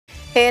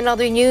In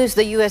other news,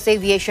 the U.S.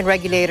 aviation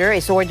regulator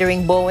is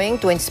ordering Boeing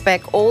to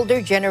inspect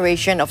older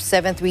generation of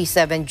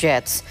 737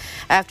 jets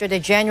after the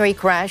January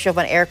crash of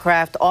an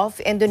aircraft off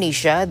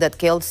Indonesia that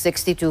killed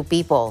 62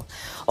 people.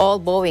 All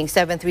Boeing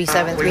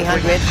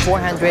 737-300,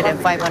 400, and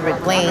 500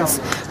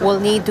 planes will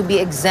need to be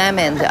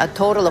examined, a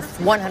total of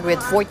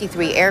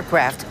 143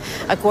 aircraft,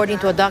 according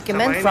to a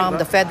document from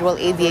the Federal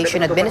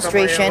Aviation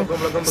Administration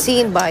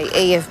seen by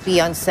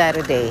AFP on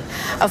Saturday.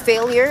 A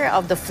failure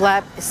of the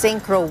flap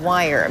synchro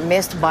wire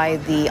missed by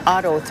the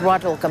auto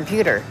throttle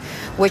computer,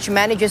 which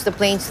manages the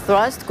plane's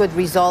thrust, could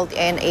result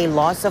in a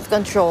loss of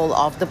control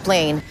of the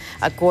plane,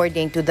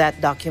 according to that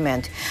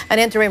document. An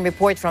interim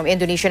report from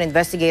Indonesian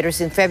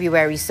investigators in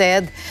February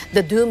said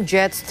the doomed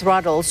jet's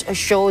throttles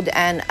showed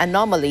an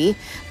anomaly,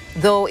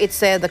 though it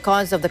said the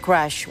cause of the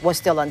crash was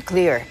still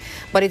unclear.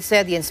 But it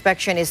said the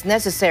inspection is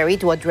necessary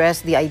to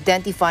address the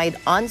identified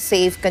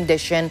unsafe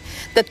condition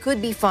that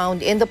could be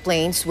found in the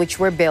planes which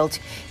were built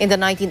in the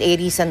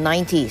 1980s and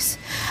 90s.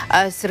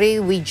 A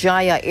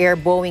Sriwijaya Air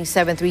Boeing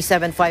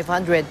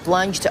 737-500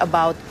 plunged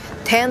about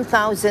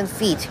 10,000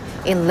 feet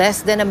in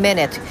less than a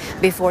minute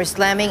before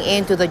slamming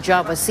into the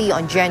Java Sea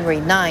on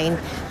January 9,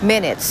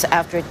 minutes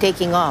after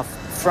taking off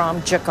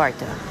from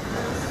Jakarta.